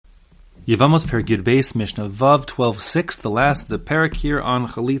Yevamos Perek Yud Beis Mishnah Vav 12:6, the parak here on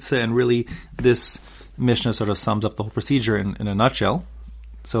Chalitza, and really this Mishnah sort of sums up the whole procedure in a nutshell.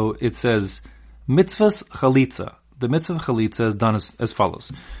 So it says, Mitzvahs Chalitza. The mitzvah of Chalitza is done as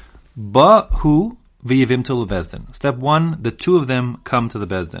follows. Ba'hu v'yivim to lebezdin. Step 1, the two of them come to the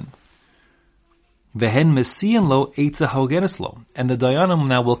bezdin. Vehen mesiyan lo eitza hogenes lo. And the Dayanim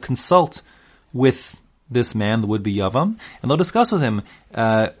now will consult with this man, the would-be Yavam, and they'll discuss with him,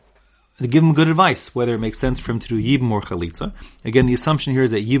 to give him good advice, whether it makes sense for him to do Yibum or Chalitza. Again, the assumption here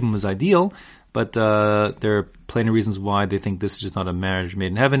is that Yibum is ideal, but there are plenty of reasons why they think this is just not a marriage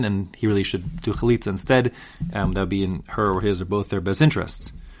made in heaven, and he really should do Chalitza instead. That would be in her or his or both their best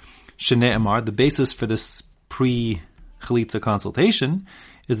interests. Shnei Amar, the basis for this pre-Chalitza consultation,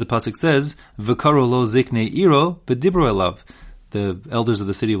 is the pasuk says, V'karo lo ziknei iro v'dibro elav. The elders of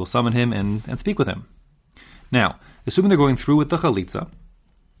the city will summon him and speak with him. Now, assuming they're going through with the Chalitza,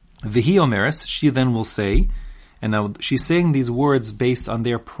 Vihi Omeres, she then will say, and now she's saying these words based on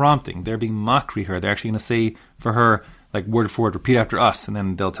their prompting. They're being makri her. They're actually going to say for her, like word for word, repeat after us, and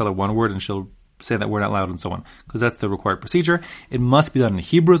then they'll tell her one word and she'll say that word out loud and so on, because that's the required procedure. It must be done in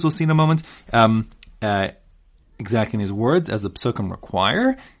Hebrew, as we'll see in a moment, exactly in these words, as the psukim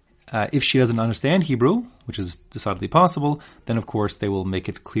require. If she doesn't understand Hebrew, which is decidedly possible, then of course they will make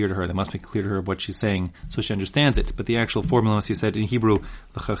it clear to her. They must make it clear to her what she's saying so she understands it. But the actual formula, as he said in Hebrew,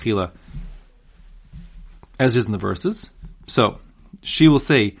 l'chachila, as is in the verses. So, she will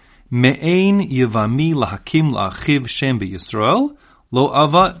say, Me'ein yevami lahakim la'achiv shem b'Yisrael, lo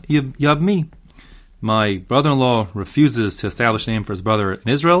ava yabmi. My brother-in-law refuses to establish a name for his brother in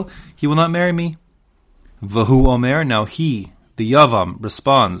Israel. He will not marry me. Vahu omer, now he, the Yavam,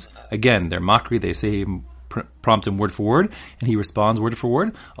 responds. Again, they're makri, they say, prompt him word for word, and he responds word for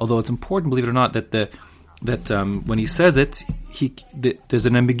word. Although it's important, believe it or not, that when he says it, there's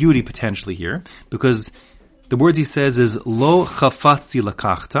an ambiguity potentially here, because the words he says is lo chafatzi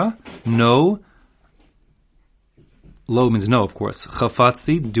lakachta, no. Lo means no, of course.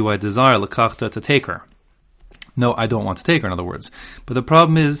 Chafatzi, do I desire lakachta, to take her? No, I don't want to take her, in other words. But the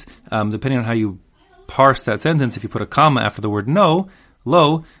problem is, depending on how you parse that sentence, if you put a comma after the word no,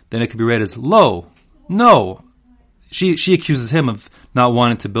 lo, then it could be read as lo, no. She accuses him of not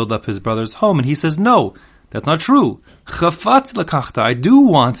wanting to build up his brother's home, and he says, no, that's not true. Chafatz lakachta, I do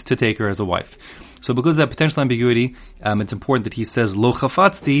want to take her as a wife. So because of that potential ambiguity, it's important that he says lo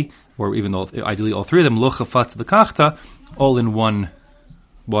chafatzti, or even though ideally all three of them, lo chafatz lakachta, all in one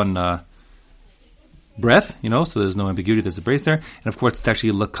breath, so there's no ambiguity, there's a brace there. And of course it's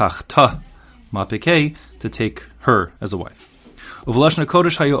actually lakachta, mapekei, to take her as a wife. Uvelashna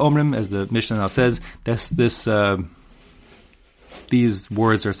kodesh hayo omrim, as the Mishnah now says, these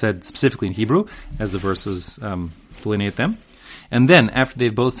words are said specifically in Hebrew, as the verses delineate them. And then, after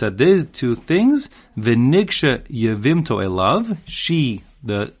they've both said these two things, v'nigsha yevimto elav, she,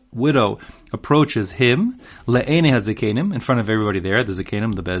 the widow, approaches him, le'ene hazakenim, in front of everybody there, the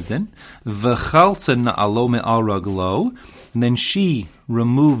zakenim, the bezdin, v'chaltza na'alo me'al raglo, and then she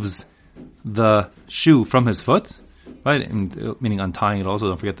removes the shoe from his foot, right? And, meaning untying it also.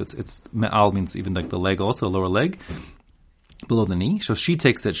 Don't forget that it's me'al means even like the leg also, the lower leg, below the knee. So she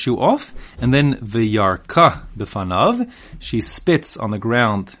takes that shoe off, and then v'yarka b'fanav, she spits on the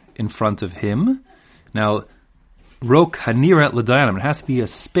ground in front of him. Now, rok hanira l'dayanim, it has to be a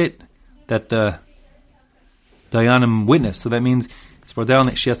spit that the dayanim witness. So that means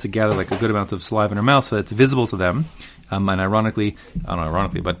she has to gather like a good amount of saliva in her mouth so that it's visible to them. And ironically,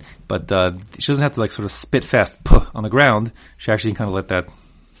 but she doesn't have to like sort of spit fast on the ground. She actually kind of let that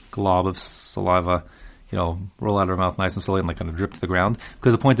glob of saliva, roll out of her mouth nice and slowly and like kind of drip to the ground.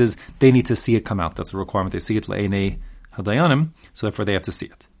 Because the point is, they need to see it come out. That's a requirement. They see it le'enei hadayanim, so therefore they have to see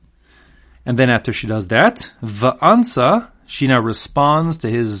it. And then after she does that, va'ansa, she now responds to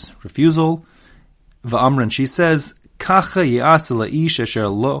his refusal. Va'amran, she says, kacha ye'asa la'ish asher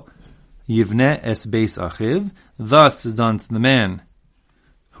lo yivne es beis achiv. Thus is done to the man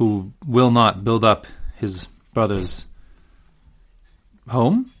who will not build up his brother's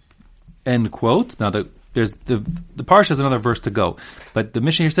home. End quote. Now there's the parsha has another verse to go, but the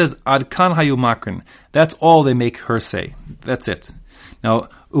Mishnah here says ad kan hayu makrin. That's all they make her say. That's it. Now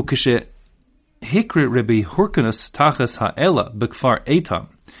ukeshe hikri Rabbi Hurkanus tachas ha'ela b'kfar etam.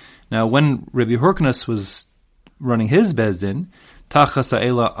 Now when Rabbi Hurkanus was running his bezdin, tachas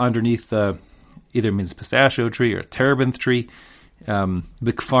ha'ela underneath the either means pistachio tree or a terebinth tree,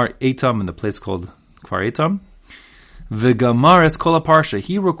 b'kfar etam, in the place called kfar etam. V'gamares kol parsha.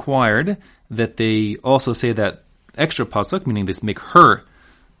 He required that they also say that extra pasuk, meaning they make her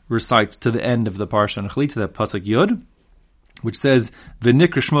recite to the end of the parsha and chalitza, that pasuk yud, which says,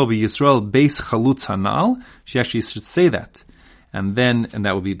 V'nikra shmo b'Yisrael beis chalutz hanal. She actually should say that. And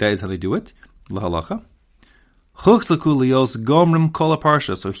that is how they do it. Lahalacha. Chuchzaku lios gomrim kol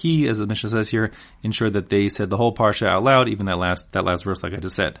parsha. So he, as the Mishnah says here, ensured that they said the whole parsha out loud, even that last verse, like I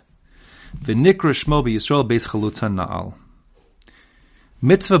just said. V'nikra shmo b'Yisrael beis chalutz hanal.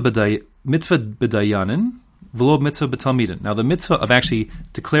 Mitzvah b'dayanin, v'lo mitzvah b'talmidin. Now the mitzvah of actually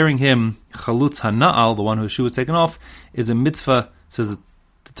declaring him chalutz hana'al, the one whose shoe was taken off, is a mitzvah, says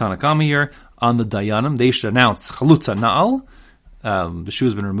the Tanakama here, on the dayanim. They should announce chalutz hana'al, the shoe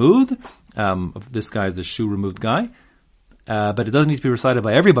has been removed, of this guy is the shoe removed guy, but it doesn't need to be recited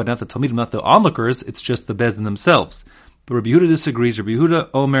by everybody, not the talmidim, not the onlookers, it's just the bezdin themselves. But Rabbi Yehuda disagrees. Rabbi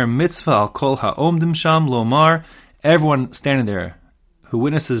Yehuda omer mitzvah al kol ha'omdim sham lomar, everyone standing there who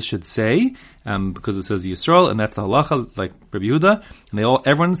witnesses should say, because it says Yisrael, and that's the halacha, like Rabbi Yehuda, and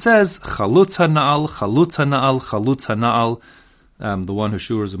everyone says, chalutz hana'al, chalutz hana'al, chalutz hana'al, the one whose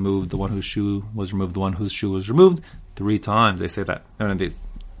shoe was removed, the one whose shoe was removed, the one whose shoe was removed, 3 times. They say that. And they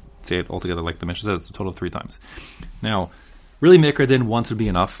say it all together like the Mishnah says, a total of 3 times. Now, really Mikra didn't want to be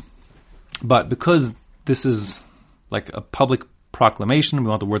enough, but because this is like a public proclamation, we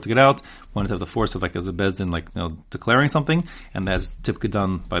want the word to get out, we want it to have the force of like as a bezdin, like, you know, declaring something, and that's typically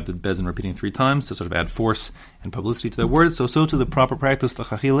done by the bezdin repeating 3 times to sort of add force and publicity to their words. So to the proper practice, the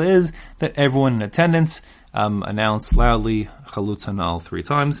chachila is that everyone in attendance announce loudly chalutz hanal 3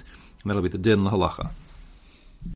 times, and that'll be the din l'halacha.